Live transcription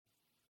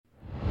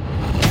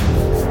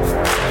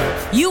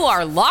You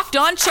are Locked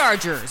On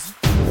Chargers,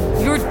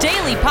 your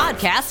daily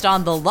podcast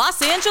on the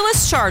Los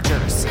Angeles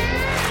Chargers.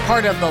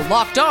 Part of the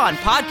Locked On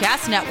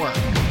Podcast Network,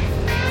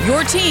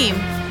 your team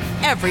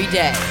every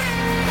day.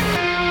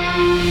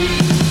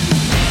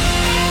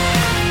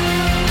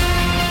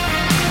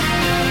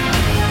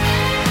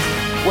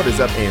 What is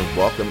up, and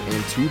welcome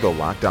into the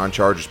Locked On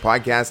Chargers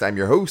podcast. I'm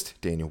your host,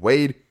 Daniel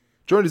Wade,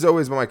 joined as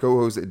always by my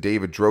co-host,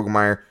 David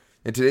Drogemeyer.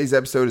 And today's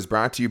episode is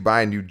brought to you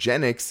by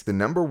Nugenix, the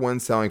 #1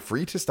 selling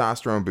free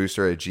testosterone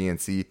booster at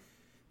GNC.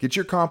 Get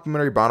your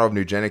complimentary bottle of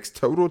Nugenix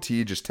Total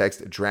T. Just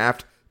text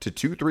DRAFT to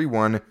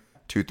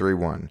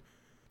 231-231.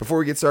 Before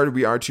we get started,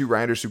 we are two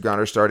writers who got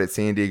our start at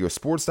San Diego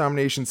Sports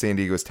Domination, San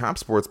Diego's top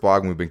sports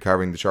blog, and we've been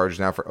covering the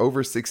Chargers now for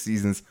over 6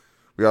 seasons.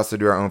 We also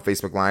do our own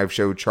Facebook Live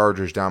show,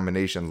 Chargers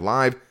Domination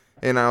Live,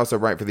 and I also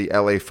write for the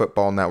LA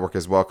Football Network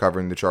as well,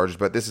 covering the Chargers.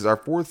 But this is our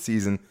 4th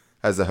season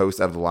as the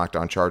host of the Locked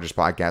On Chargers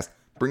podcast,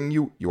 bringing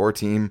you your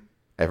team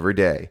every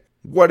day.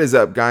 What is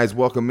up, guys?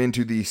 Welcome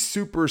into the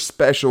super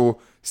special,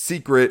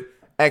 secret,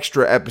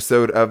 extra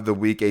episode of the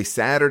week, a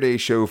Saturday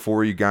show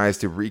for you guys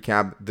to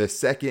recap the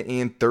second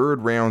and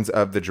third rounds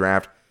of the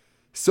draft.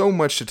 So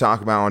much to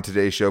talk about on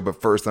today's show,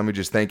 but first, let me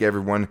just thank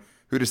everyone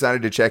who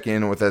decided to check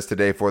in with us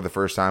today for the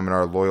first time, and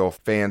our loyal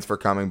fans for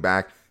coming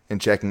back and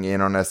checking in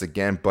on us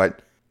again.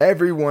 But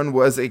everyone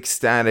was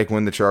ecstatic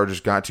when the Chargers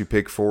got to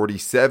pick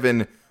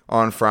 47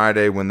 on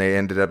Friday, when they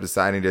ended up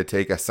deciding to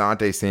take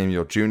Asante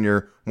Samuel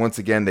Jr. Once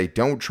again, they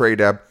don't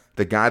trade up.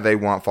 The guy they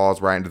want falls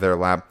right into their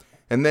lap.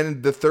 And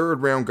then the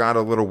third round got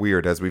a little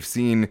weird, as we've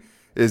seen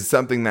is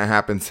something that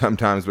happens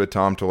sometimes with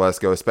Tom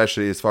Telesco,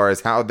 especially as far as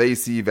how they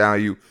see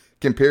value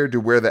compared to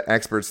where the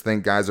experts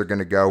think guys are going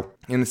to go.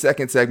 In the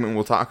second segment,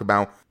 we'll talk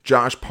about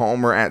Josh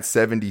Palmer at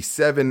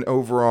 77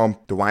 overall,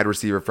 the wide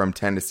receiver from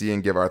Tennessee,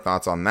 and give our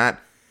thoughts on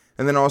that.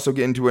 And then also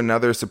get into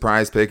another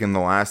surprise pick in the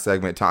last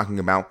segment, talking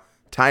about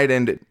tight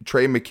end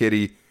Trey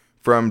McKitty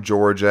from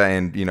Georgia,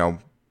 and,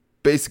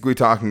 basically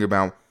talking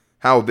about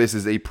how this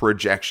is a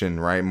projection,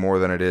 right? More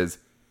than it is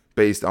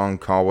based on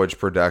college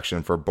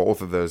production for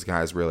both of those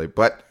guys, really.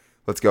 But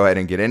let's go ahead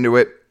and get into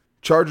it.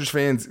 Chargers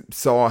fans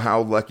saw how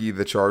lucky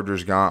the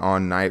Chargers got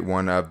on night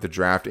one of the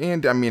draft,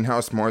 and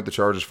how smart the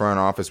Chargers front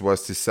office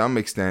was to some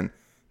extent,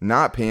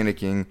 not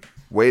panicking,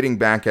 waiting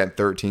back at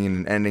 13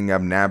 and ending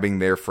up nabbing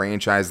their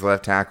franchise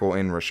left tackle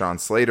in Rashawn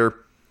Slater.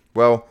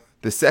 Well,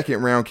 the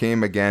second round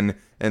came again,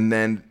 and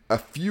then a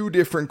few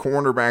different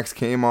cornerbacks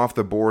came off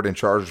the board, and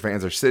Chargers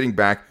fans are sitting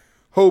back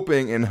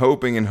hoping and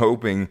hoping and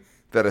hoping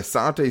that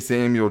Asante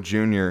Samuel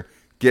Jr.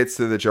 gets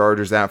to the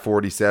Chargers at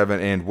 47,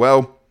 and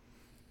well,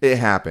 it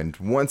happened.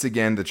 Once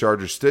again, the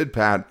Chargers stood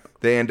pat.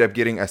 They end up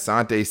getting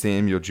Asante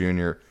Samuel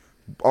Jr.,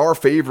 our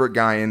favorite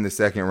guy in the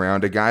second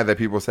round, a guy that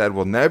people said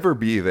will never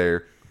be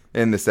there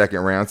in the second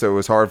round, so it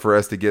was hard for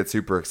us to get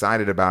super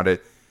excited about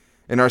it.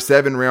 In our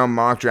 7-round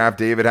mock draft,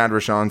 David had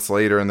Rashawn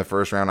Slater in the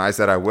first round. I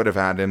said I would have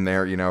had him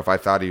there, if I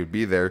thought he would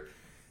be there.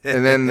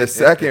 And then the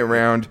second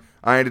round,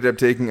 I ended up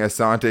taking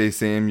Asante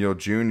Samuel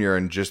Jr.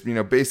 and just,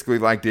 basically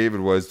like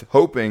David was,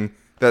 hoping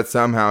that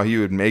somehow he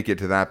would make it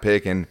to that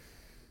pick. And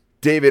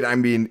David,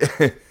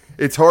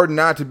 it's hard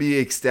not to be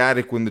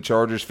ecstatic when the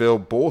Chargers fill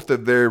both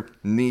of their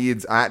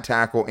needs at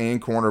tackle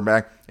and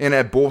cornerback, and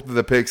at both of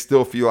the picks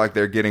still feel like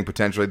they're getting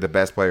potentially the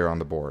best player on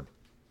the board.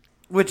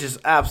 Which is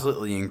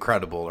absolutely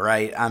incredible,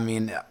 right?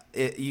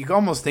 You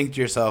almost think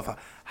to yourself,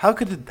 how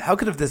could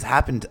have this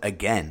happened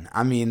again?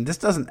 Is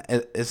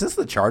this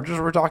the Chargers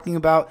we're talking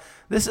about?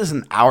 This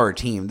isn't our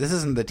team. This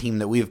isn't the team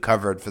that we've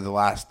covered for the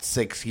last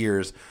 6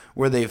 years,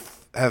 where they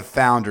have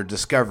found or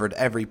discovered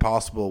every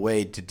possible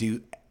way to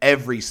do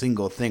every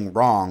single thing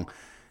wrong.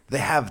 They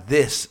have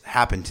this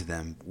happen to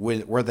them,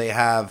 where they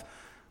have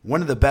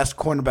one of the best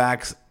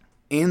cornerbacks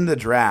in the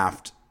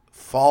draft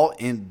fall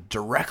in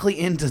directly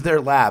into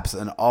their laps,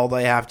 and all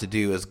they have to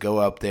do is go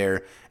up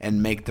there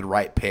and make the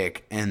right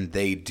pick, and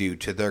they do.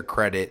 To their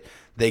credit,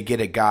 they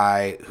get a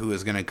guy who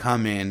is going to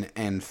come in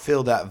and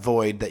fill that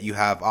void that you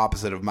have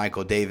opposite of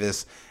Michael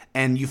Davis,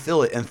 and you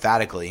fill it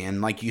emphatically. And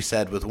like you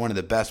said, with one of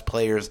the best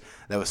players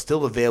that was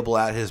still available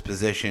at his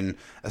position,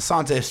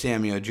 Asante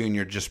Samuel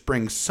Jr. just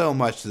brings so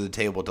much to the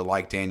table to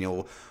like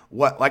Daniel.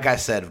 Like I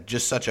said,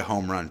 just such a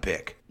home run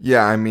pick.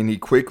 Yeah, he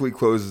quickly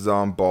closes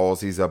on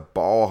balls. He's a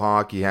ball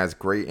hawk. He has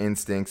great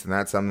instincts, and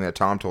that's something that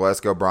Tom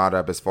Telesco brought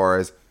up as far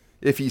as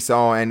if he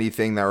saw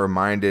anything that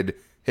reminded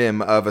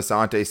him of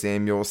Asante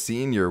Samuel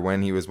Sr.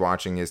 when he was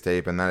watching his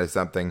tape, and that is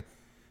something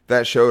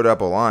that showed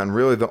up a lot. And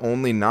really, the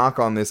only knock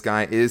on this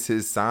guy is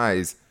his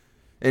size,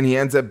 and he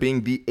ends up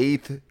being the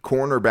 8th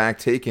cornerback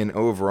taken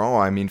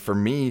overall. For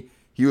me,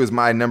 he was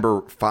my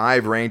number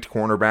 5 ranked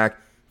cornerback.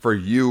 For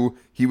you,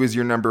 he was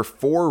your number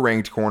 4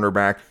 ranked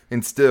cornerback,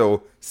 and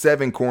still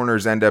 7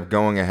 corners end up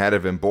going ahead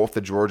of him, both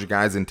the Georgia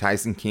guys and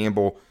Tyson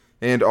Campbell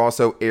and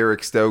also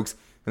Eric Stokes.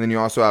 And then you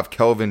also have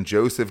Kelvin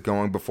Joseph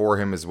going before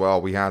him as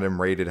well. We had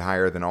him rated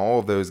higher than all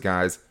of those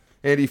guys.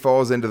 And he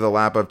falls into the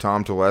lap of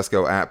Tom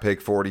Telesco at pick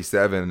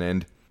 47.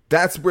 And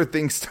that's where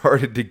things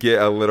started to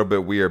get a little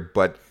bit weird.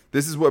 But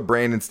this is what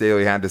Brandon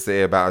Staley had to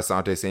say about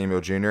Asante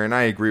Samuel Jr., and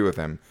I agree with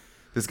him.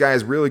 This guy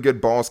has really good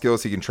ball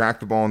skills. He can track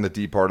the ball in the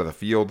deep part of the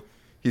field.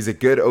 He's a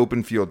good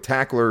open field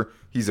tackler.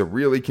 He's a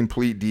really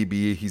complete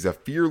DB. He's a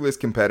fearless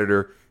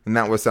competitor, and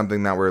that was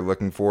something that we're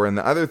looking for. And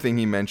the other thing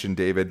he mentioned,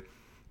 David,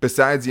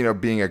 besides,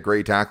 being a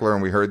great tackler,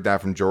 and we heard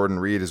that from Jordan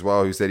Reed as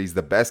well, who said he's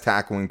the best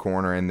tackling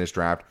corner in this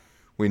draft.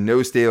 We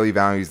know Staley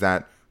values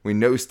that. We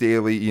know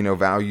Staley,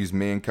 values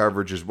man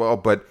coverage as well,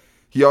 but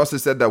he also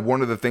said that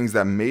one of the things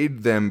that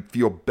made them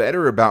feel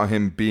better about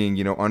him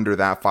being, under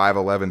that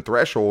 5'11"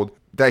 threshold,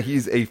 that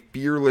he's a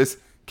fearless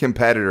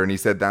competitor, and he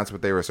said that's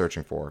what they were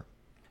searching for.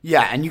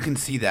 Yeah, and you can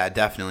see that,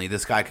 definitely.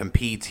 This guy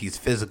competes. He's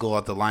physical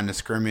at the line of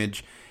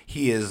scrimmage.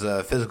 He is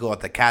physical at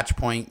the catch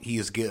point. He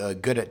is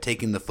good at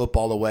taking the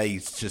football away.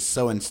 He's just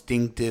so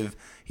instinctive.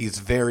 He's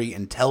very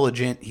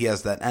intelligent. He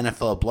has that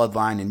NFL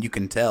bloodline, and you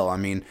can tell. I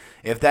mean,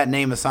 if that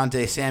name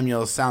Asante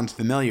Samuel sounds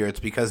familiar, it's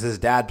because his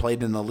dad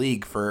played in the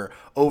league for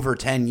over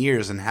 10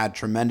 years and had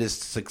tremendous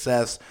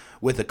success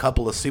with a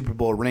couple of Super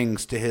Bowl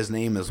rings to his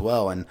name as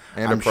well. And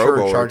I'm a Pro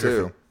Bowler,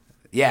 too.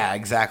 Yeah,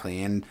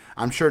 exactly. And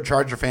I'm sure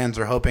Charger fans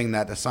are hoping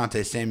that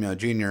Asante Samuel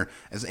Jr.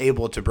 is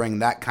able to bring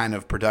that kind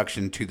of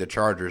production to the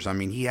Chargers. I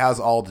mean, he has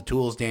all the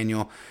tools,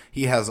 Daniel.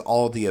 He has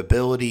all the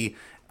ability.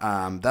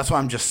 That's why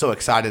I'm just so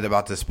excited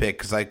about this pick,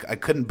 because I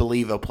couldn't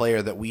believe a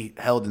player that we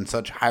held in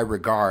such high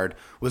regard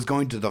was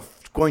going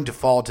to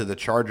fall to the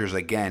Chargers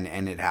again,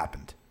 and it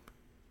happened.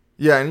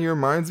 Yeah, and he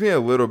reminds me a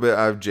little bit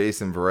of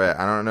Jason Verrett.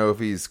 I don't know if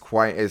he's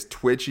quite as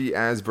twitchy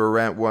as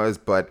Verrett was,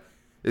 but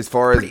as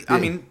far as...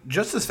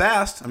 just as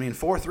fast.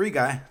 4'3"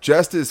 guy.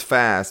 Just as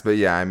fast, but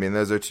yeah,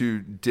 those are two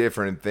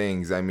different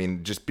things.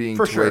 Just being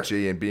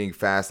twitchy and being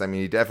fast.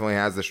 He definitely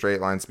has the straight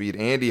line speed,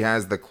 and he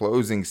has the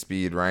closing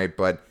speed, right?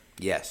 But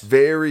yes,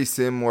 very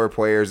similar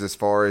players as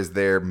far as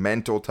their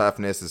mental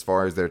toughness, as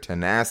far as their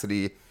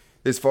tenacity,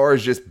 as far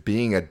as just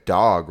being a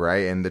dog,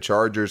 right? And the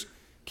Chargers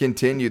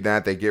continued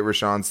that. They get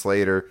Rashawn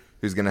Slater,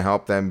 who's going to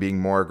help them being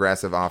more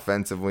aggressive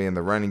offensively in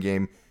the running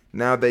game.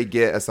 Now they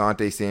get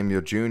Asante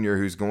Samuel Jr.,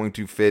 who's going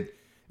to fit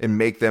and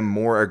make them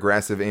more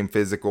aggressive and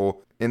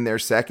physical in their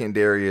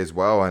secondary as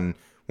well. And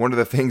one of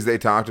the things they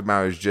talked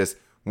about is just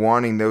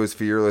wanting those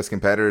fearless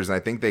competitors. And I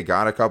think they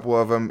got a couple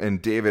of them.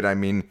 And David,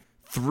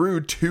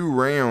 through 2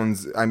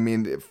 rounds,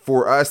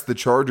 for us, the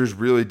Chargers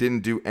really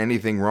didn't do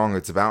anything wrong.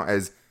 It's about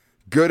as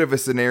good of a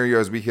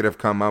scenario as we could have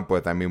come up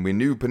with. We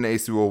knew Penei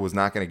Sewell was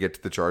not going to get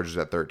to the Chargers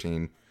at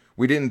 13.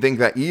 We didn't think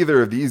that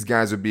either of these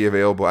guys would be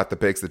available at the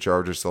picks the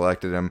Chargers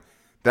selected him.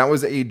 That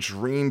was a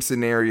dream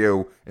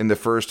scenario in the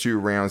first 2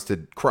 rounds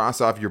to cross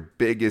off your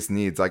biggest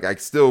needs. I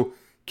still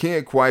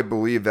can't quite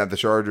believe that the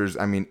Chargers,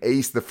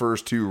 aced the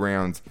first 2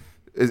 rounds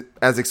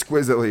as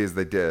exquisitely as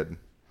they did.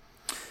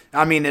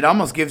 It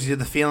almost gives you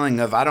the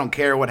feeling of I don't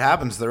care what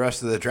happens the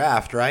rest of the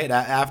draft, right?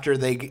 After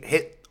they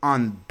hit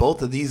on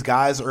both of these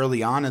guys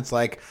early on, it's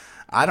like,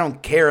 I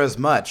don't care as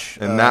much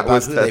and that about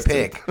was who tested.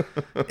 they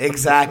pick.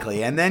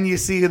 Exactly. And then you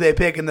see who they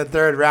pick in the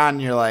 3rd round,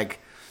 and you're like,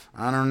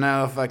 I don't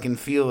know if I can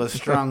feel as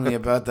strongly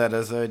about that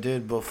as I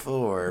did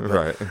before.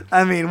 But,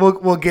 right.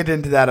 We'll get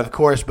into that, of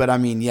course. But,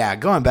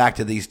 going back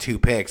to these 2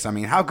 picks,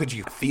 how could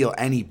you feel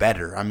any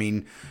better?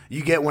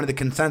 You get one of the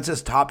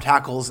consensus top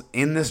tackles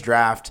in this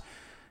draft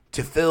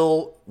to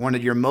fill one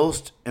of your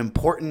most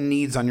important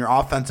needs on your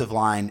offensive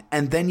line,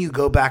 and then you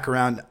go back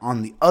around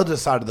on the other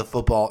side of the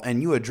football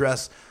and you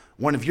address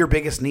one of your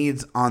biggest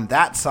needs on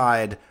that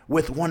side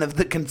with one of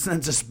the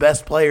consensus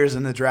best players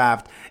in the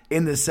draft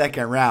in the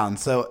 2nd round.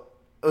 So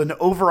an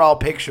overall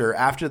picture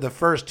after the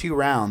first 2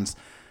 rounds,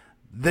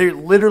 there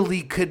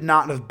literally could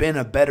not have been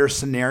a better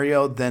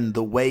scenario than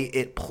the way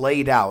it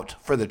played out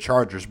for the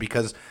Chargers.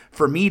 Because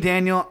for me,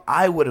 Daniel,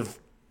 I would have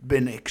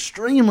been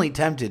extremely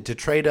tempted to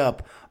trade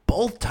up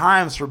both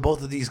times for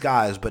both of these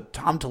guys, but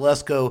Tom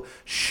Telesco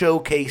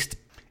showcased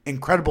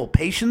incredible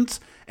patience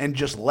and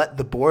just let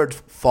the board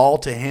fall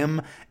to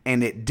him,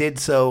 and it did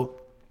so.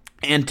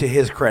 And to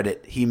his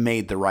credit, he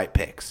made the right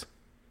picks.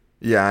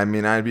 Yeah,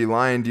 I'd be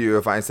lying to you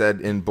if I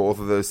said in both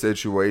of those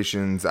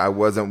situations I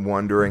wasn't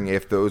wondering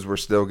if those were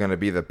still going to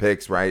be the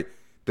picks, right?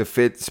 The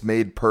fits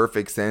made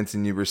perfect sense,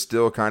 and you were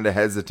still kind of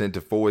hesitant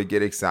to fully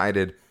get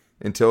excited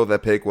until the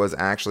pick was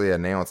actually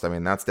announced.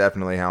 That's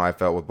definitely how I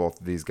felt with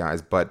both of these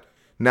guys. But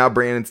now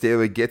Brandon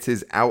Staley gets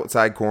his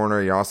outside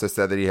corner. He also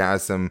said that he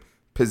has some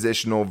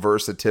positional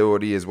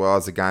versatility as well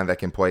as a guy that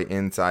can play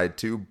inside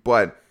too,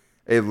 but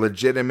a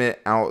legitimate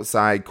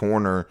outside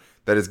corner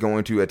that is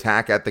going to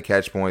attack at the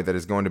catch point, that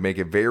is going to make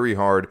it very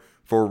hard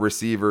for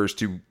receivers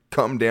to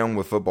come down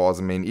with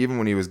footballs. Even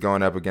when he was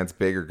going up against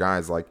bigger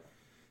guys,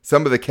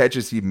 some of the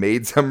catches he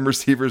made some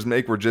receivers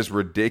make were just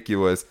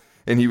ridiculous,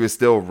 and he was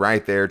still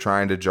right there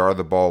trying to jar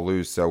the ball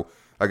loose. So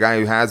a guy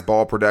who has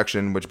ball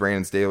production, which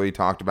Brandon Staley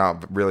talked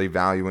about really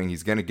valuing,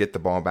 he's going to get the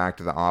ball back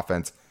to the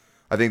offense.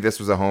 I think this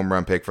was a home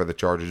run pick for the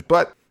Chargers.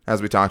 But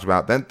as we talked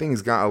about, then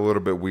things got a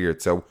little bit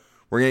weird. So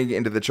we're going to get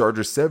into the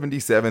Chargers'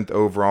 77th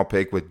overall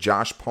pick with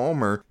Josh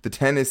Palmer, the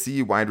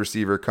Tennessee wide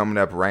receiver, coming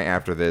up right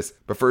after this.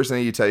 But first, I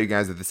need to tell you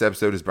guys that this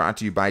episode is brought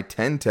to you by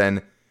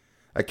 1010,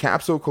 a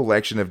capsule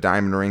collection of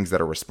diamond rings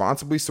that are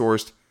responsibly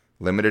sourced,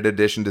 limited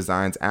edition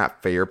designs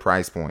at fair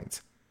price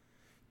points.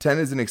 10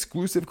 is an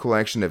exclusive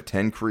collection of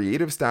 10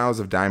 creative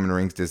styles of diamond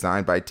rings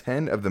designed by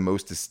 10 of the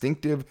most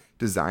distinctive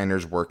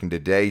designers working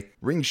today,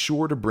 rings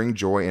sure to bring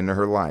joy into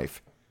her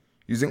life.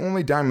 Using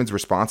only diamonds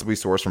responsibly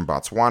sourced from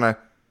Botswana,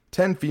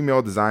 10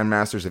 female design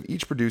masters have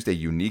each produced a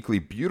uniquely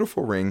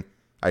beautiful ring,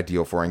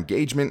 ideal for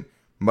engagement,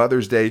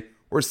 Mother's Day,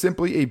 or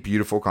simply a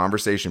beautiful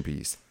conversation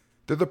piece.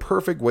 They're the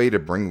perfect way to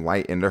bring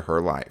light into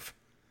her life.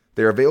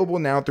 They're available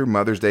now through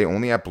Mother's Day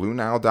only at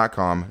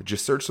BlueNile.com.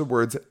 Just search the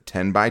words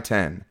 10 by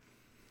 10.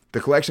 The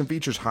collection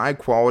features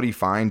high-quality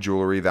fine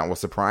jewelry that will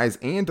surprise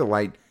and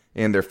delight,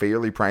 and they're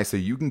fairly priced so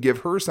you can give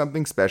her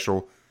something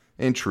special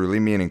and truly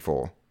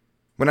meaningful.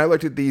 When I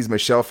looked at these,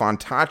 Michelle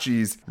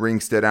Fontacci's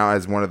ring stood out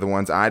as one of the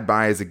ones I'd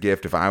buy as a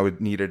gift if I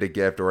needed a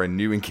gift or a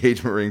new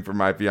engagement ring for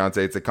my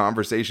fiance. It's a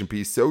conversation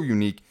piece so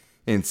unique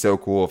and so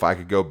cool. If I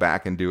could go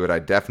back and do it, I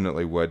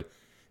definitely would.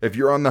 If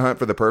you're on the hunt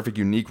for the perfect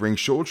unique ring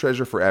she'll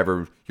treasure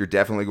forever, you're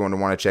definitely going to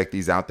want to check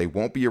these out. They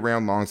won't be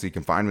around long, so you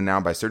can find them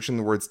now by searching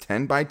the words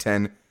 10 by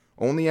 10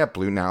 only at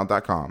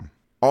BlueNile.com.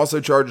 Also,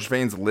 Chargers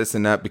fans,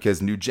 listen up,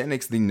 because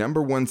Nugenix, the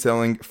 #1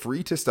 selling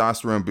free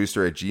testosterone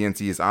booster at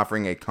GNC, is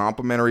offering a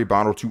complimentary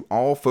bottle to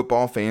all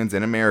football fans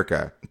in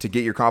America. To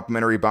get your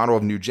complimentary bottle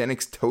of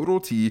Nugenix Total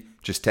T,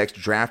 just text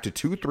DRAFT to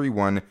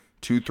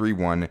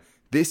 231231.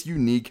 This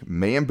unique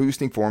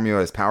man-boosting formula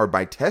is powered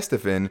by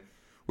Testofen,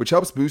 which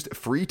helps boost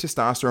free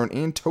testosterone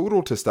and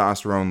total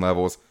testosterone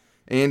levels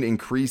and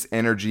increase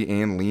energy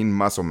and lean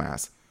muscle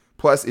mass.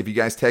 Plus, if you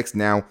guys text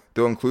now,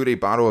 they'll include a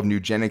bottle of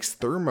Nugenix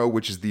Thermo,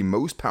 which is the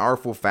most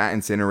powerful fat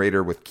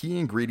incinerator with key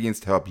ingredients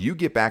to help you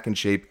get back in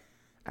shape,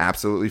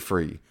 absolutely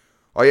free.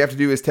 All you have to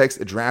do is text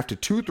DRAFT to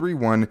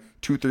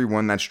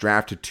 231231. That's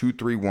DRAFT to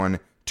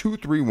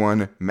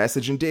 231231.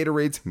 Message and data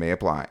rates may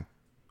apply.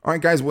 All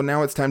right, guys, well,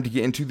 now it's time to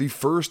get into the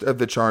first of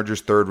the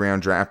Chargers'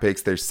 third-round draft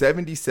picks, their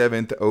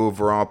 77th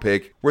overall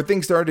pick, where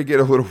things started to get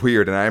a little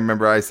weird. And I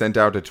remember I sent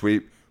out a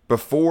tweet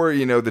before,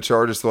 the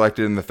Chargers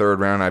selected in the third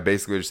round. I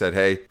basically just said,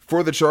 hey,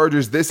 for the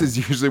Chargers, this is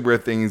usually where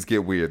things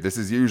get weird. This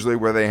is usually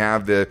where they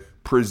have the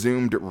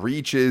presumed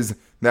reaches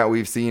that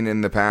we've seen in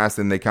the past,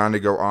 and they kind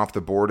of go off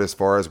the board as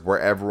far as where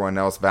everyone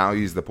else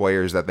values the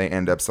players that they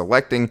end up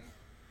selecting.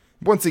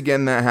 Once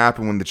again, that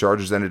happened when the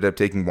Chargers ended up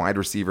taking wide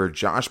receiver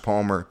Josh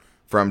Palmer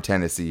from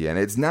Tennessee. And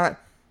it's not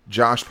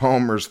Josh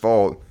Palmer's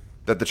fault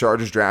that the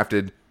Chargers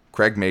drafted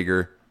Craig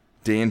Mager,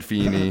 Dan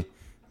Feeney,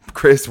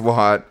 Chris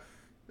Watt,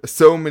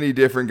 so many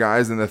different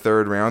guys in the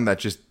third round that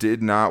just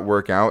did not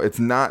work out. It's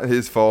not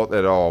his fault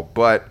at all.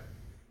 But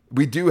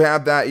we do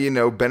have that,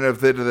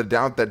 benefit of the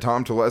doubt that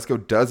Tom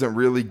Telesco doesn't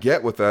really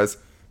get with us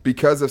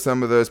because of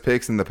some of those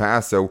picks in the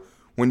past. So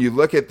when you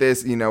look at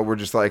this, we're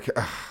just like,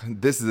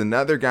 this is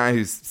another guy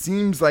who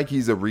seems like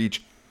he's a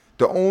reach.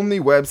 The only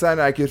website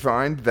I could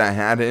find that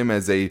had him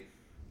as a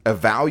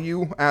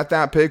value at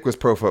that pick was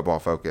Pro Football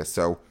Focus.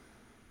 So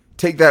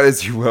take that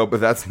as you will, but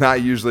that's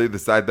not usually the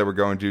site that we're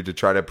going to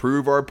try to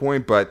prove our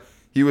point. But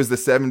he was the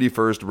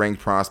 71st ranked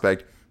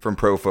prospect from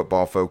Pro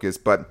Football Focus.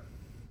 But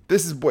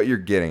this is what you're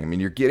getting. I mean,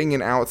 you're getting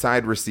an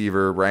outside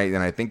receiver, right?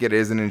 And I think it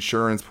is an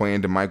insurance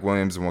plan to Mike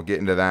Williams, and we'll get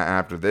into that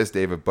after this,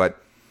 David.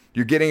 But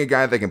you're getting a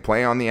guy that can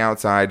play on the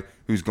outside,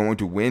 who's going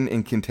to win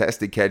in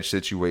contested catch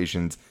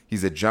situations.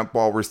 He's a jump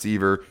ball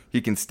receiver.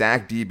 He can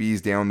stack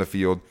DBs down the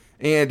field.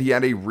 And he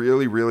had a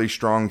really, really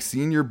strong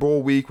Senior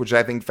Bowl week, which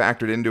I think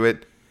factored into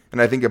it.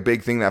 And I think a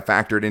big thing that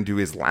factored into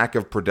his lack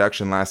of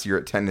production last year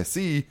at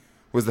Tennessee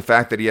was the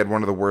fact that he had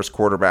one of the worst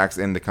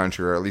quarterbacks in the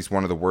country, or at least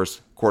one of the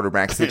worst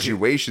quarterback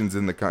situations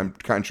in the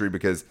country,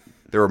 because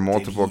there were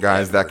multiple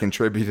guys that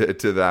contributed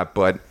to that.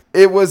 But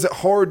it was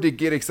hard to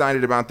get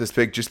excited about this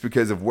pick just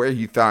because of where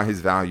he thought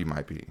his value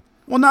might be.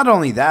 Well, not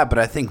only that, but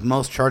I think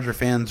most Charger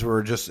fans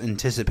were just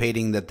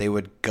anticipating that they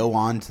would go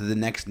on to the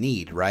next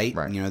need, right?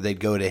 They'd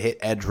go to hit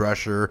edge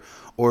rusher,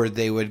 or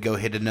they would go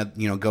hit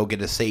another, go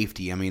get a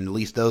safety. I mean, at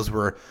least those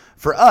were,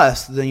 for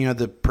us,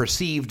 the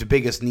perceived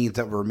biggest needs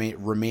that were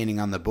remaining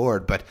on the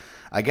board. But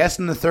I guess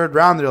in the third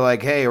round, they're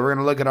like, hey, we're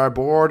going to look at our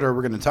board, or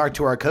we're going to talk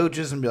to our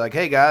coaches and be like,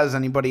 hey, guys,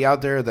 anybody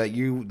out there that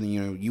you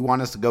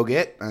want us to go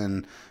get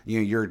and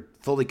you're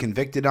fully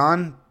convicted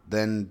on,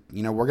 then,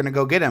 we're going to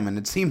go get him. And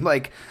it seemed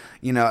like,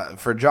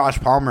 for Josh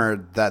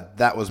Palmer,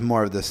 that was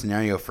more of the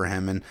scenario for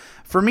him. And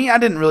for me, I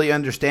didn't really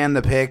understand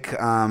the pick.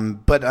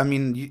 But, I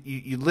mean,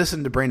 you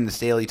listen to Brandon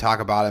Staley talk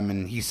about him,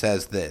 and he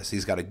says this.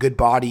 He's got a good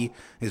body.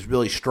 He's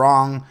really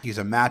strong. He's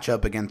a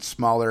matchup against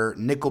smaller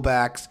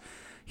nickelbacks.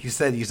 He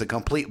said he's a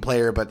complete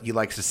player, but he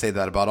likes to say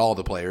that about all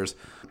the players.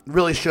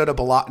 Really showed up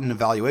a lot in the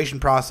evaluation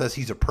process.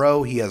 He's a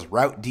pro. He has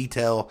route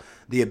detail,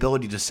 the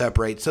ability to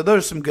separate. So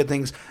those are some good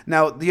things.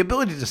 Now, the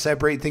ability to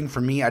separate thing for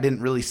me, I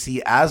didn't really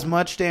see as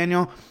much,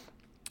 Daniel.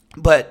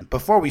 But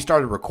before we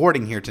started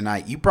recording here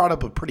tonight, you brought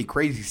up a pretty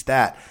crazy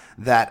stat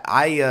that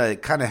I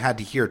kind of had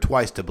to hear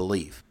twice to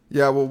believe.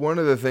 Yeah, well, one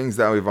of the things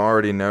that we've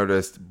already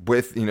noticed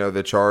with,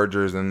 the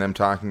Chargers and them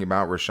talking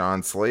about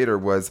Rashawn Slater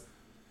was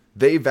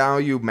they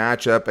value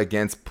matchup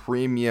against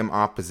premium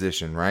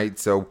opposition, right?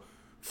 So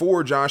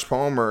for Josh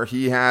Palmer,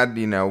 he had,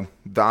 the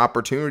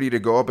opportunity to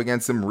go up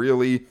against some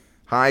really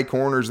high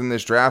corners in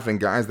this draft and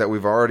guys that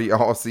we've already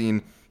all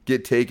seen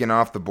get taken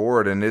off the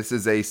board. And this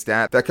is a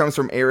stat that comes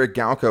from Eric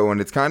Galko, and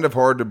it's kind of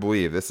hard to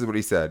believe. This is what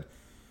he said.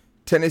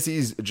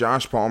 Tennessee's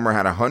Josh Palmer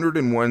had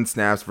 101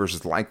 snaps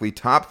versus likely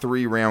top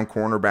 3 round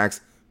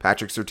cornerbacks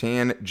Patrick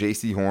Surtain,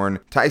 J.C. Horn,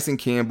 Tyson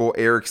Campbell,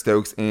 Eric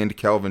Stokes, and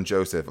Kelvin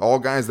Joseph. All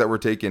guys that were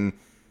taken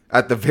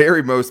at the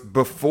very most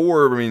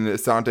before,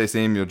 Asante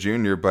Samuel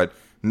Jr., but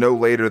no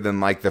later than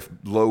like the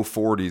low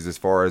 40s as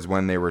far as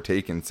when they were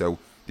taken. So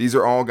these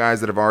are all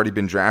guys that have already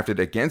been drafted.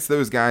 Against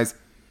those guys,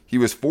 he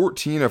was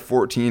 14 of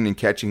 14 in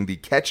catching the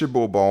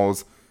catchable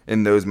balls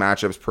in those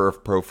matchups per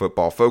Pro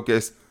Football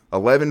Focus.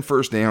 11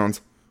 first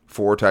downs,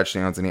 4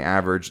 touchdowns, and he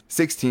averaged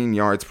 16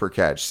 yards per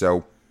catch.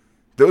 So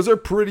those are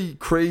pretty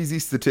crazy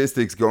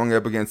statistics going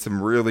up against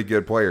some really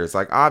good players.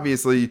 Like,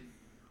 obviously,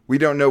 we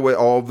don't know what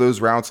all of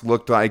those routes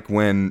looked like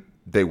when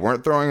they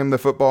weren't throwing him the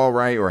football,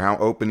 right? Or how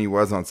open he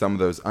was on some of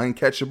those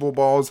uncatchable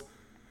balls.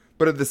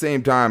 But at the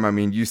same time,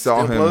 you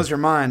saw him. It blows your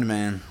mind,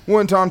 man. Well,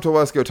 and Tom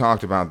Telesco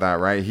talked about that,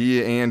 right?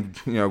 He and,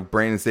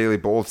 Brandon Staley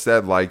both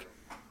said, like,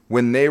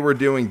 when they were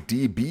doing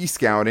DB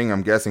scouting,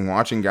 I'm guessing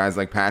watching guys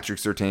like Patrick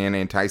Surtain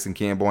and Tyson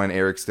Campbell and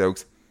Eric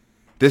Stokes,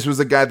 this was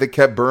a guy that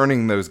kept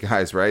burning those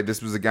guys, right?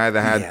 This was a guy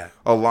that had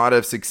a lot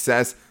of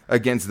success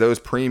against those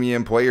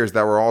premium players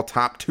that were all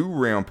top 2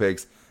 round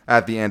picks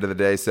at the end of the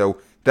day. So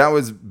that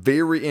was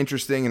very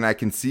interesting, and I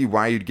can see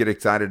why you'd get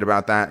excited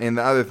about that. And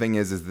the other thing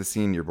is the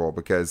Senior Bowl,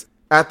 because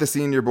at the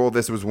Senior Bowl,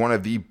 this was one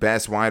of the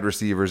best wide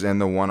receivers in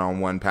the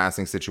one-on-one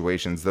passing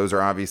situations. Those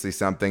are obviously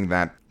something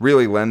that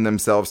really lend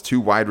themselves to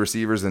wide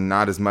receivers and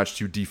not as much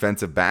to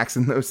defensive backs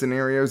in those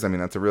scenarios.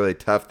 That's a really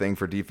tough thing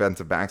for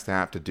defensive backs to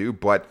have to do.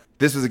 But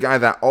this was a guy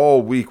that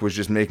all week was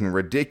just making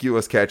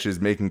ridiculous catches,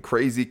 making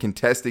crazy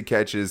contested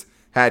catches,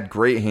 had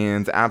great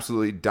hands,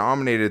 absolutely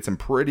dominated some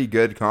pretty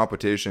good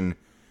competition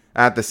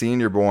at the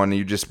Senior Bowl. And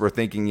you just were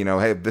thinking,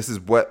 hey, this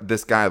is what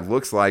this guy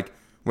looks like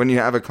when you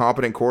have a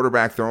competent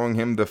quarterback throwing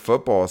him the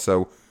football.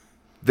 So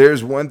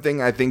there's one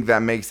thing I think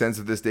that makes sense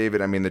with this,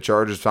 David. The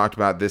Chargers talked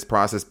about this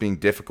process being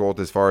difficult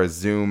as far as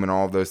Zoom and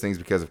all of those things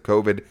because of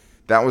COVID.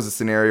 That was a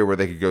scenario where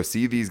they could go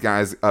see these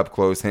guys up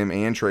close, him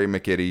and Trey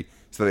McKitty.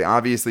 So they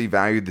obviously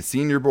valued the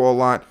Senior Bowl a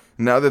lot.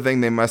 Another thing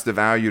they must have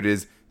valued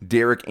is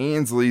Derek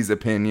Ansley's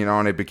opinion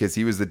on it, because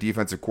he was the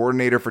defensive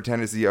coordinator for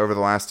Tennessee over the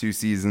last 2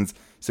 seasons.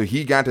 So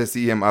he got to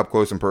see him up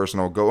close and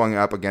personal, going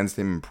up against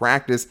him in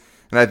practice.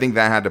 And I think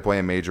that had to play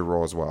a major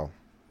role as well.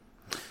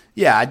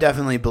 Yeah, I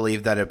definitely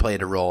believe that it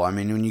played a role.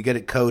 When you get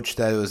a coach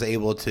that was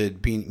able to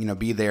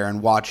be there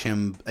and watch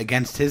him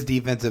against his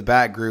defensive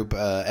back group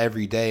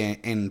every day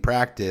in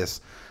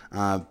practice,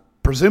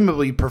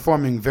 presumably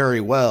performing very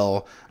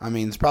well,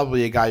 it's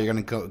probably a guy you're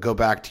going to go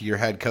back to your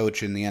head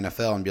coach in the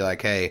NFL and be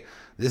like, hey,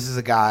 this is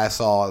a guy I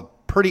saw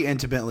pretty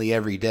intimately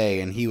every day,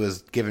 and he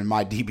was giving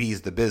my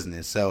DBs the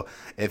business. So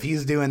if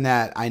he's doing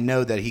that, I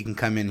know that he can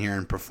come in here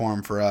and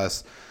perform for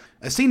us.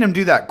 I've seen him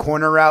do that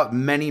corner route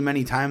many,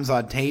 many times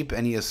on tape,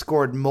 and he has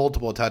scored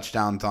multiple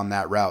touchdowns on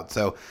that route.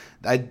 So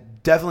I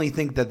definitely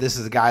think that this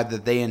is a guy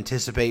that they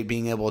anticipate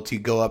being able to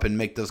go up and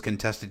make those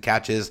contested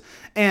catches.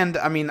 And,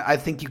 I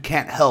think you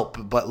can't help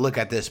but look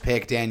at this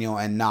pick, Daniel,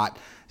 and not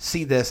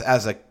see this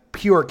as a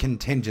pure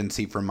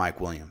contingency for Mike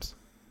Williams.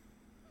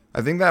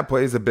 I think that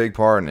plays a big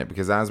part in it,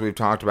 because as we've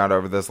talked about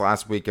over this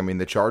last week,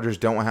 the Chargers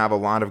don't have a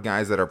lot of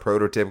guys that are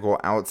prototypical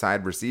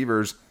outside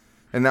receivers.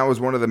 And that was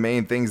one of the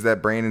main things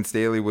that Brandon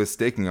Staley was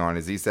sticking on,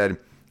 is he said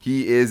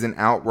he is an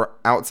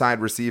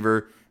outside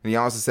receiver. And he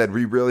also said,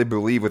 we really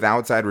believe with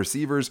outside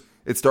receivers,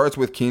 it starts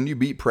with, can you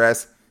beat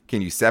press?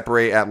 Can you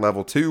separate at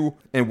level 2?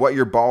 And what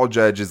your ball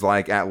judge is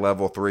like at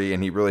level 3.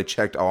 And he really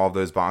checked all of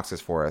those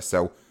boxes for us.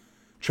 So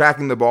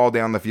tracking the ball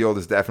down the field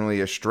is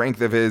definitely a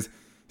strength of his.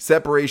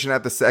 Separation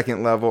at the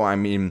second level,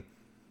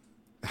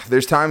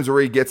 there's times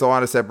where he gets a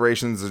lot of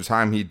separations, there's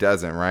time he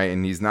doesn't, right?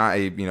 And he's not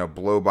a,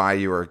 blow by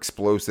you or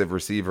explosive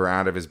receiver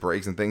out of his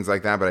breaks and things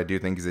like that, but I do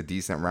think he's a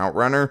decent route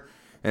runner.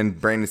 And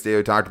Brandon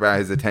Staley talked about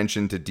his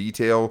attention to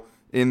detail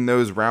in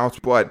those routes.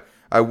 But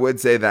I would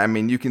say that,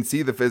 you can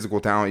see the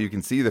physical talent, you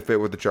can see the fit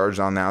with the Chargers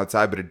on the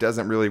outside, but it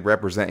doesn't really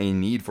represent a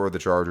need for the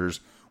Chargers,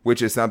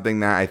 which is something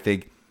that I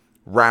think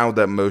riled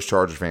up most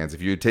Chargers fans.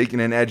 If you had taken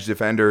an edge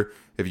defender,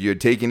 if you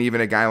had taken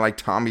even a guy like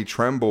Tommy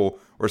Tremble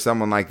or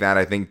someone like that,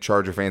 I think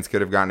Charger fans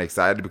could have gotten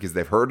excited because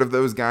they've heard of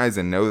those guys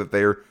and know that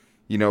they're,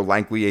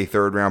 likely a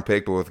 3rd round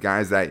pick. But with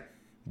guys that,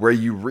 where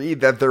you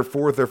read that they're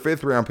 4th or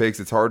 5th round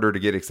picks, it's harder to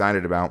get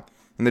excited about.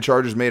 And the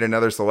Chargers made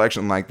another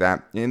selection like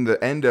that in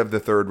the end of the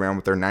 3rd round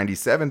with their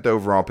 97th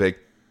overall pick,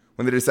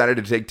 when they decided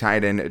to take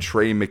tight end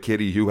Trey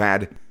McKitty, who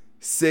had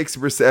 6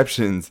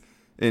 receptions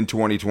in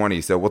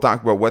 2020. So we'll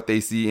talk about what they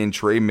see in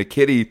Trey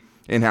McKitty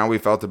and how we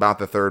felt about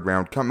the 3rd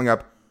round coming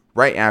up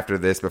right after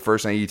this. But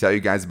first, I need to tell you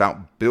guys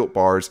about Built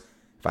Bars.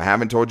 If I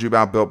haven't told you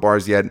about Built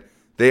Bars yet,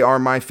 they are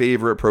my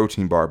favorite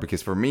protein bar,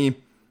 because for me,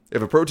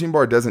 if a protein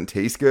bar doesn't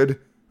taste good,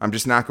 I'm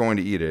just not going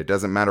to eat it. It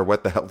doesn't matter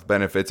what the health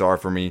benefits are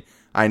for me.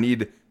 I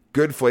need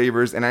good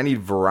flavors and I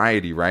need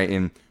variety, right?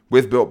 And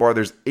with Built Bar,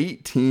 there's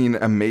 18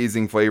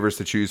 amazing flavors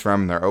to choose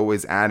from. They're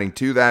always adding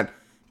to that.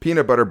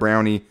 Peanut butter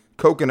brownie,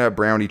 coconut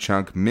brownie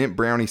chunk, mint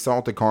brownie,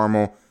 salted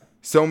caramel.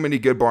 So many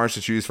good bars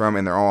to choose from,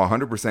 and they're all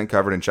 100%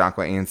 covered in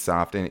chocolate and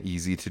soft and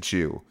easy to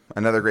chew.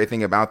 Another great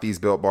thing about these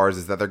Built Bars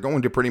is that they're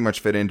going to pretty much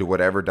fit into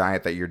whatever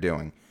diet that you're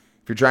doing.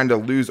 If you're trying to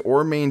lose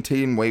or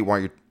maintain weight while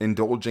you're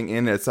indulging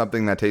in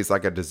something that tastes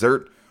like a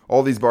dessert,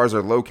 all these bars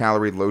are low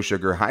calorie, low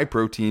sugar, high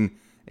protein,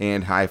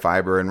 and high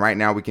fiber. And right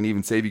now we can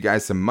even save you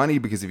guys some money,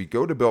 because if you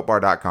go to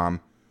BuiltBar.com,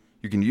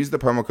 you can use the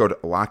promo code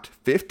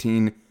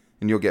LOCKED15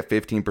 and you'll get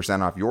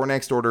 15% off your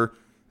next order.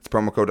 It's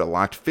promo code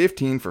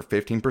LOCKED15 for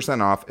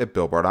 15% off at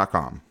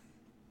BuiltBar.com.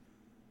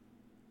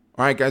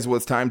 Alright guys, well,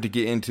 it's time to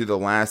get into the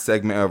last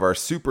segment of our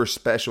super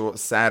special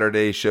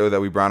Saturday show that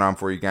we brought on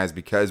for you guys,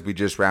 because we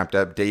just wrapped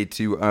up day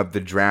 2 of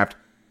the draft.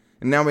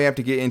 And now we have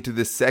to get into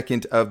the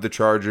second of the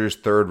Chargers'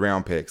 third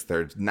round picks,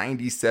 their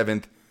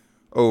 97th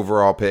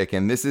overall pick.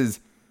 And this is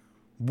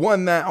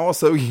one that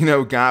also,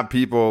 got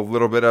people a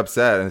little bit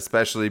upset,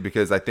 especially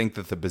because I think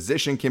that the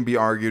position can be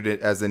argued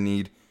as a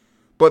need.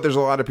 But there's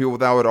a lot of people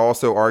that would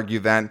also argue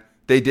that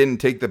they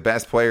didn't take the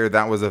best player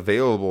that was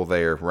available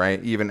there,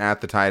 right? Even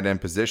at the tight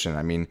end position.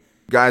 I mean,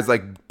 guys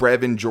like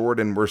Brevin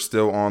Jordan were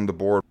still on the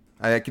board.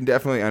 I can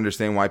definitely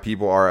understand why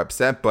people are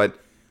upset, but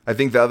I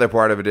think the other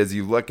part of it is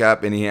you look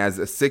up and he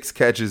has 6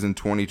 catches in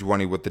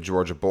 2020 with the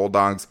Georgia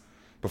Bulldogs.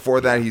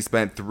 Before that, he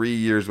spent 3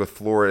 years with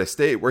Florida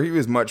State, where he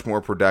was much more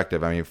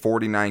productive. I mean,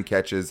 49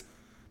 catches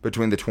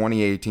between the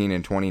 2018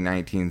 and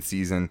 2019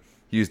 season.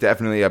 He was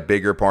definitely a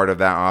bigger part of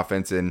that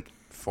offense, and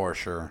for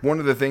sure, one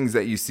of the things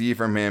that you see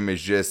from him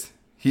is just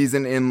he's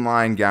an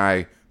inline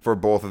guy for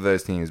both of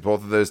those teams.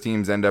 Both of those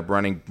teams end up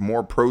running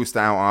more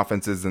pro-style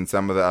offenses than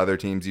some of the other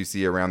teams you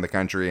see around the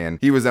country, and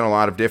he was in a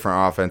lot of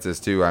different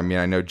offenses too. I mean,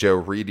 I know Joe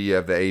Reedy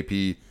of the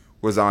AP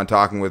was on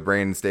talking with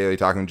Brandon Staley,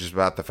 talking just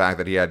about the fact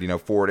that he had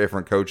 4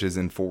 different coaches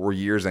in 4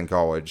 years in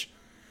college,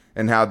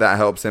 and how that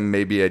helps him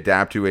maybe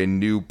adapt to a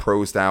new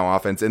pro-style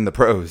offense in the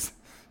pros.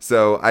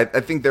 So I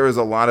think there was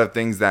a lot of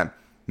things that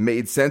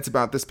made sense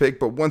about this pick,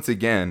 but once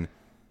again,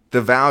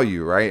 the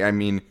value, right? I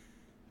mean,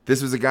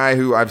 this was a guy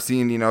who I've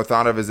seen,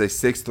 thought of as a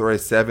 6th or a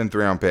 7th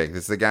round pick.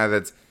 This is a guy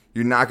that's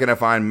you're not going to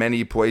find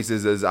many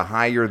places as a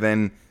higher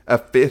than a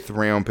 5th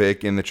round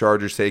pick, and the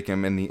Chargers take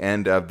him in the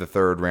end of the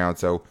 3rd round.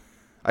 So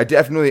I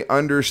definitely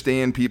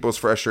understand people's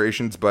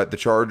frustrations, but the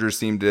Chargers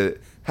seem to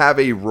have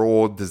a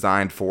role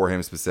designed for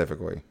him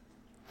specifically.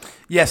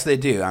 Yes, they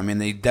do. I mean,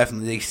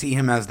 they see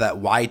him as that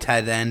wide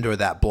tight end or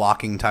that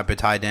blocking type of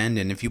tight end,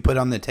 and if you put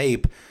on the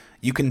tape,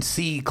 you can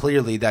see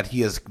clearly that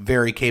he is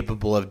very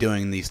capable of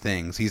doing these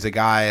things. He's a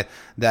guy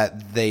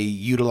that they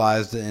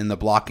utilized in the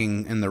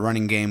blocking in the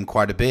running game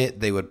quite a bit.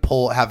 They would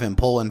have him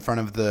pull in front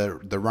of the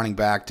running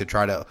back to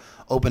try to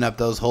open up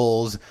those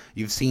holes.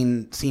 You've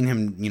seen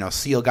him,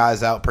 seal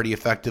guys out pretty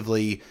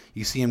effectively.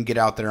 You see him get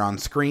out there on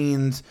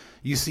screens.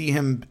 You see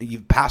him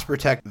pass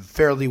protect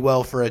fairly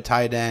well for a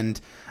tight end.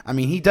 I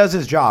mean, he does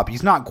his job.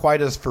 He's not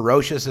quite as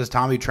ferocious as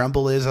Tommy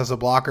Tremble is as a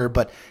blocker,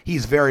 but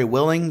he's very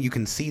willing. You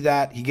can see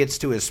that. He gets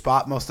to his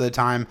spot most of the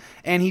time,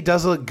 and he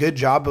does a good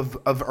job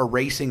of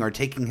erasing or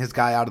taking his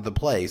guy out of the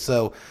play.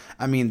 So,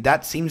 I mean,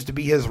 that seems to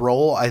be his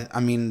role.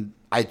 I mean,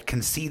 I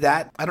can see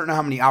that. I don't know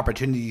how many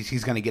opportunities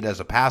he's going to get as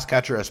a pass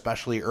catcher,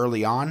 especially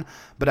early on,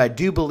 but I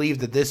do believe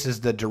that this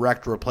is the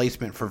direct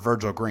replacement for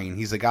Virgil Green.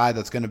 He's a guy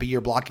that's going to be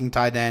your blocking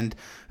tight end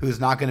who's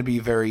not going to be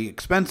very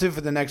expensive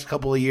for the next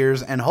couple of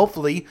years, and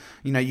hopefully,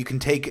 you can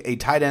take a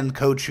tight end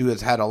coach who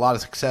has had a lot of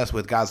success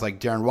with guys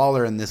like Darren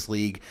Waller in this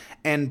league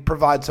and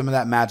provide some of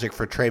that magic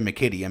for Trey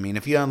McKitty. I mean,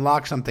 if you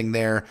unlock something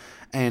there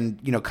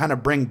and, kind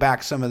of bring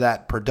back some of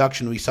that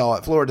production we saw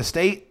at Florida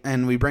State,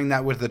 and we bring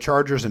that with the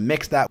Chargers and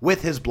mix that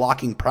with his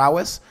blocking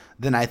prowess,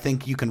 then I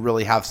think you can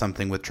really have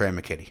something with Trey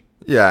McKitty.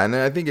 Yeah, and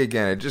I think,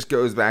 again, it just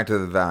goes back to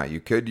the value.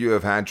 Could you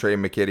have had Trey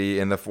McKitty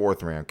in the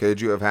 4th round? Could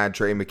you have had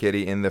Trey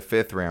McKitty in the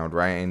 5th round,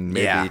 right? And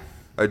maybe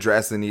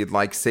address the need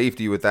like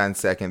safety with that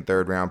 2nd,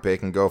 3rd round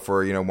pick and go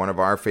for, one of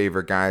our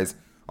favorite guys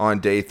on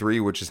day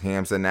 3, which is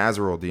Hamza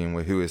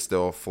Nasruddin, who is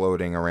still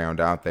floating around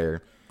out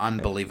there.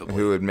 Unbelievable.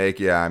 Who would make,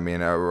 a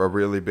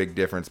really big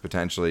difference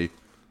potentially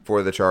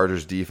for the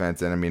Chargers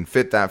defense and,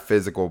 fit that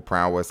physical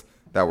prowess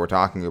that we're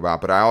talking about.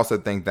 But I also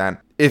think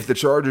that if the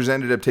Chargers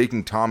ended up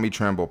taking Tommy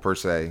Tremble, per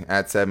se,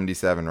 at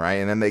 77, right,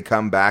 and then they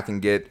come back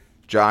and get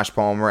Josh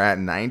Palmer at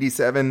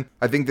 97,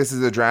 I think this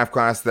is a draft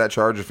class that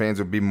Chargers fans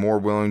would be more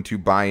willing to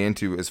buy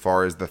into as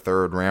far as the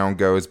 3rd round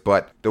goes.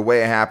 But the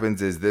way it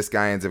happens is this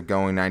guy ends up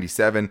going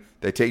 97,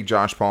 they take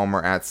Josh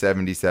Palmer at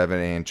 77,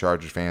 and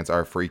Chargers fans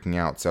are freaking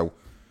out. So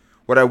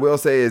what I will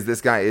say is this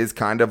guy is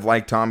kind of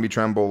like Tommy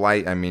Tremble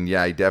light. I mean,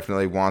 yeah, he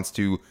definitely wants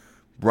to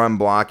run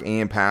block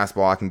and pass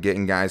block and get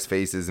in guys'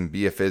 faces and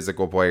be a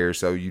physical player.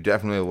 So you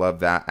definitely love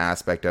that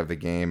aspect of the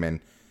game.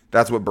 And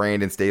that's what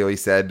Brandon Staley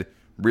said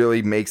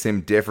really makes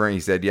him different. He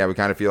said, we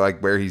kind of feel like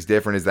where he's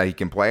different is that he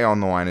can play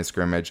on the line of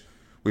scrimmage.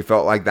 We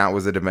felt like that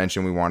was a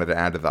dimension we wanted to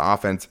add to the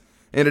offense,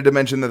 and a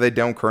dimension that they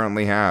don't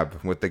currently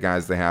have with the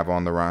guys they have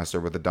on the roster,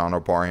 with the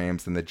Donald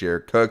Parhams and the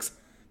Jared Cooks.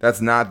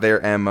 That's not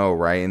their MO,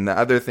 right? And the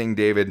other thing,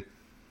 David,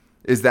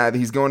 is that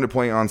he's going to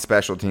play on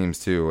special teams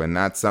too, and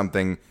that's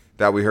something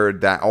that we heard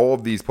that all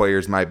of these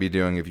players might be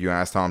doing if you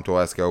ask Tom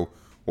Telesco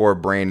or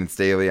Brandon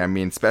Staley. I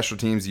mean, special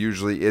teams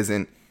usually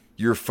isn't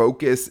your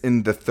focus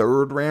in the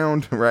third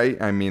round, right?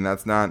 I mean,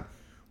 that's not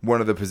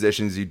one of the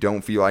positions you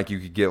don't feel like you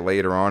could get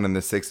later on in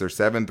the 6th or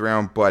 7th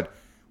round, but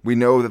we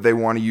know that they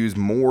want to use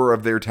more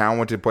of their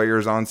talented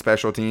players on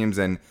special teams,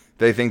 and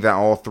they think that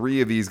all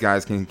three of these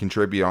guys can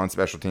contribute on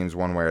special teams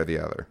one way or the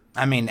other.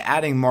 I mean,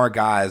 adding more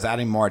guys,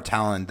 adding more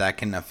talent that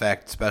can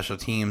affect special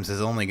teams is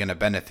only going to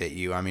benefit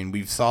you. I mean,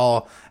 we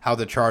saw how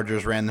the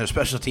Chargers ran their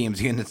special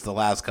teams units the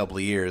last couple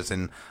of years,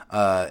 and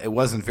it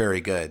wasn't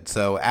very good.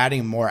 So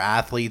adding more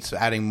athletes,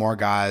 adding more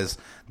guys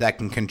that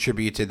can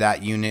contribute to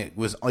that unit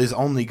is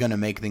only going to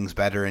make things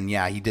better. And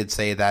yeah, he did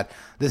say that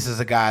this is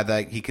a guy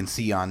that he can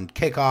see on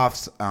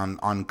kickoffs,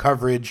 on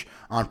coverage,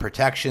 on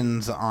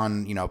protections,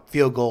 on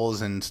field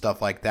goals and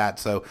stuff like that.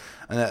 So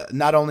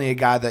not only a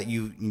guy that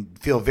you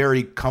feel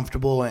very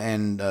comfortable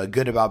and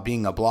good about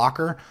being a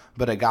blocker,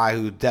 but a guy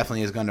who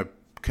definitely is going to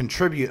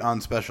contribute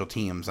on special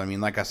teams. I mean,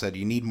 like I said,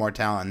 you need more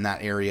talent in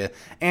that area,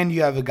 and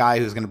you have a guy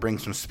who's going to bring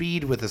some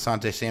speed with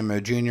Asante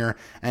Samuel Jr.,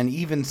 and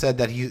even said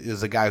that he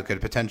is a guy who could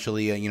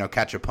potentially,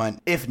 catch a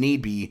punt if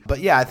need be.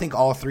 But yeah, I think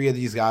all three of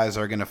these guys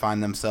are going to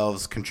find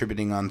themselves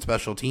contributing on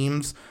special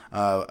teams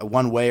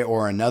one way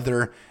or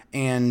another.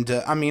 And,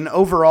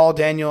 overall,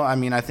 Daniel,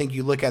 I think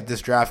you look at this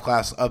draft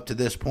class up to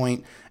this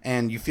point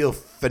and you feel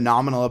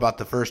phenomenal about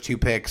the first two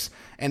picks,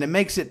 and it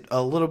makes it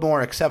a little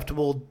more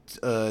acceptable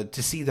to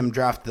see them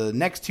draft the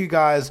next two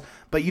guys,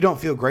 but you don't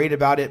feel great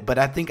about it. But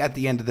I think at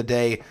the end of the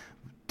day,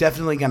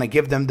 definitely going to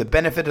give them the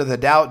benefit of the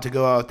doubt to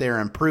go out there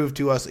and prove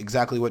to us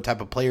exactly what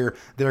type of player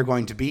they're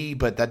going to be,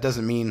 but that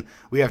doesn't mean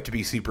we have to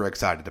be super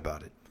excited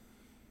about it.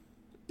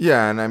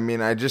 Yeah,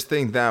 and I just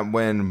think that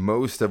when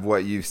most of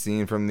what you've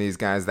seen from these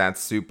guys that's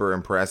super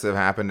impressive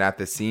happened at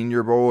the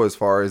Senior Bowl, as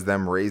far as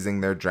them raising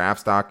their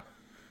draft stock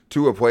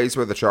to a place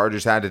where the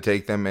Chargers had to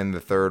take them in the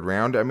third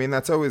round,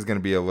 that's always going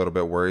to be a little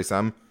bit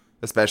worrisome,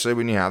 especially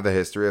when you have the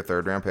history of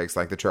third-round picks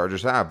like the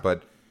Chargers have.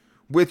 But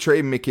with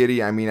Trey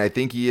McKitty, I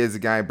think he is a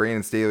guy,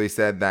 Brandon Staley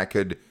said, that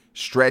could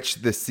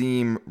stretch the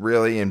seam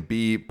really and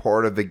be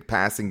part of the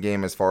passing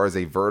game as far as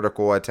a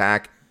vertical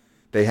attack.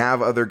 They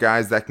have other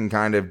guys that can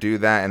kind of do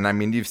that.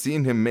 And you've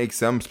seen him make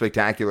some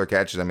spectacular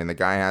catches. The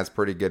guy has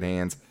pretty good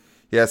hands.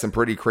 He has some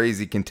pretty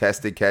crazy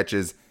contested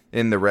catches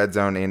in the red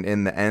zone and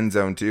in the end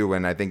zone too.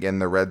 And I think in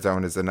the red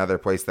zone is another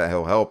place that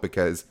he'll help,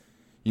 because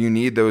you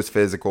need those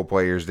physical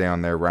players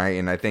down there, right?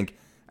 And I think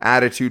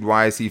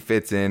attitude-wise, he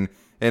fits in.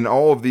 And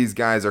all of these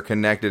guys are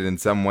connected in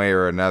some way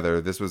or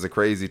another. This was a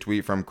crazy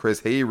tweet from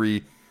Chris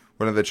Hayre,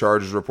 one of the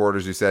Chargers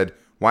reporters, who said,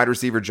 wide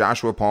receiver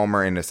Joshua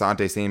Palmer and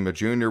Asante Samuel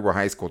Jr. were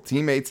high school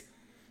teammates.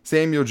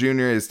 Samuel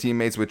Jr. is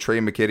teammates with Trey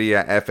McKitty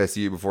at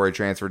FSU before he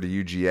transferred to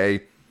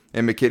UGA,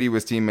 and McKitty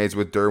was teammates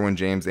with Derwin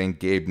James and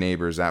Gabe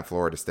Neighbors at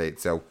Florida State.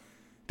 So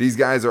these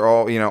guys are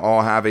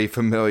all have a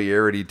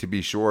familiarity, to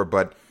be sure,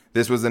 but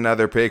this was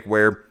another pick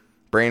where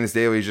Brandon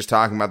Staley is just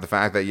talking about the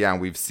fact that, yeah,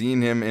 we've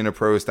seen him in a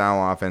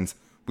pro-style offense.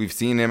 We've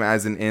seen him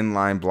as an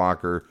inline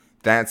blocker.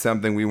 That's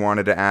something we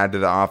wanted to add to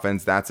the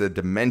offense. That's a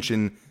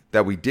dimension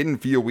that we didn't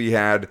feel we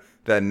had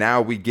that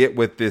now we get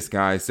with this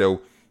guy.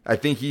 So I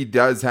think he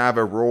does have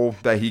a role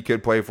that he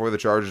could play for the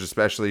Chargers,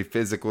 especially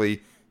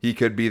physically. He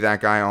could be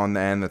that guy on the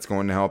end that's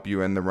going to help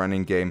you in the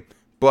running game.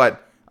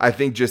 But I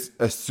think just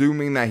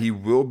assuming that he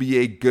will be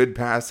a good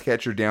pass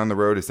catcher down the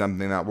road is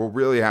something that we'll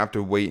really have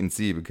to wait and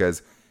see,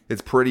 because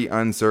it's pretty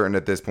uncertain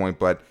at this point.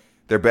 But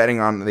they're betting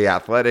on the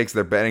athletics,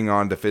 they're betting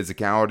on the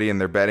physicality, and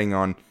they're betting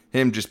on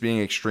him just being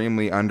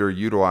extremely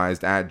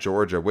underutilized at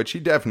Georgia, which he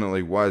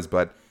definitely was.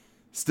 But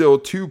still,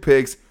 two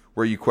picks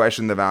where you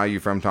question the value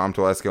from Tom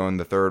Telesco in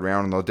the third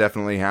round, and they'll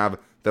definitely have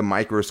the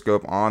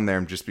microscope on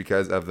them just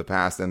because of the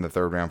past in the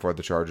third round for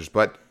the Chargers.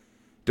 But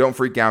don't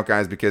freak out,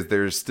 guys, because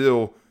there's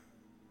still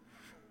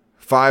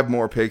 5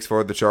 more picks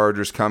for the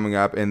Chargers coming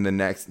up in the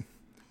next.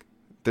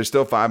 There's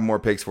still 5 more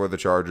picks for the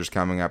Chargers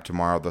coming up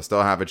tomorrow. They'll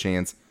still have a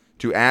chance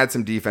to add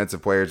some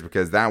defensive players,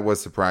 because that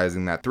was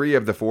surprising that 3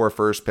 of the 4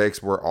 first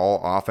picks were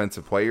all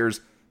offensive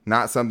players.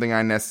 Not something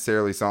I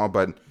necessarily saw,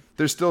 but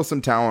there's still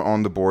some talent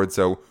on the board.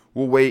 So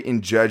we'll wait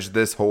and judge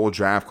this whole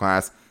draft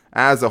class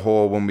as a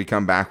whole when we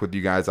come back with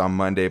you guys on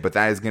Monday. But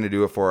that is going to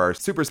do it for our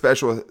super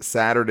special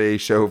Saturday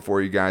show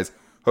for you guys.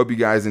 Hope you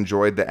guys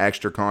enjoyed the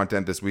extra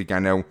content this week. I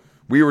know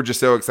we were just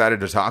so excited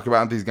to talk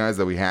about these guys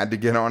that we had to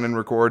get on and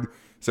record.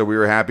 So we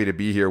were happy to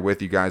be here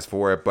with you guys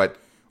for it. But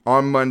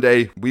on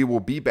Monday, we will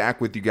be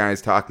back with you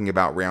guys talking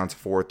about rounds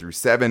 4 through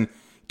 7.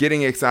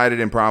 Getting excited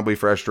and probably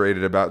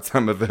frustrated about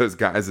some of those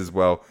guys as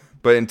well.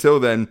 But until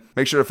then,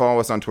 make sure to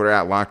follow us on Twitter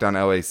at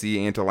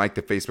LockedOnLAC and to like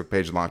the Facebook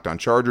page Locked On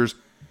Chargers,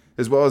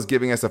 as well as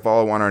giving us a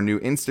follow on our new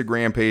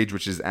Instagram page,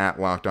 which is at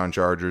Locked On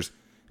Chargers.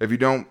 If you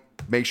don't,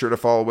 make sure to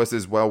follow us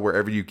as well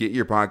wherever you get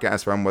your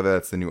podcasts from, whether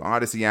that's the new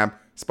Odyssey app,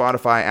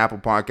 Spotify, Apple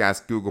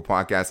Podcasts, Google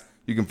Podcasts.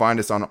 You can find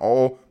us on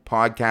all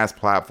podcast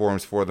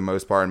platforms for the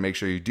most part, and make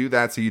sure you do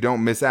that so you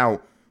don't miss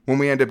out when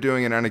we end up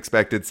doing an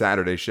unexpected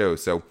Saturday show.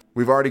 So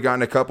we've already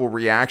gotten a couple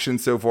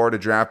reactions so far to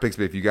draft picks,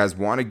 but if you guys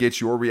want to get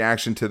your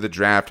reaction to the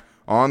draft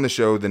on the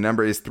show. The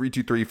number is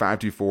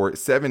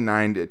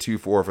 323-524-7924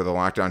 for the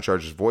Locked On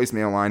Chargers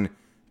voicemail line.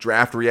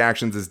 Draft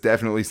reactions is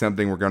definitely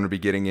something we're going to be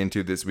getting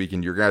into this week,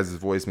 and your guys'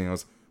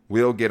 voicemails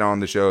will get on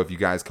the show if you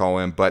guys call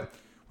in. But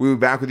we'll be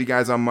back with you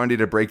guys on Monday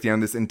to break down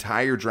this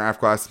entire draft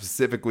class,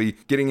 specifically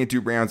getting into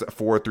rounds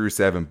 4 through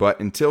 7. But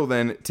until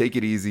then, take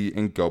it easy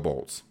and go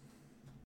Bolts.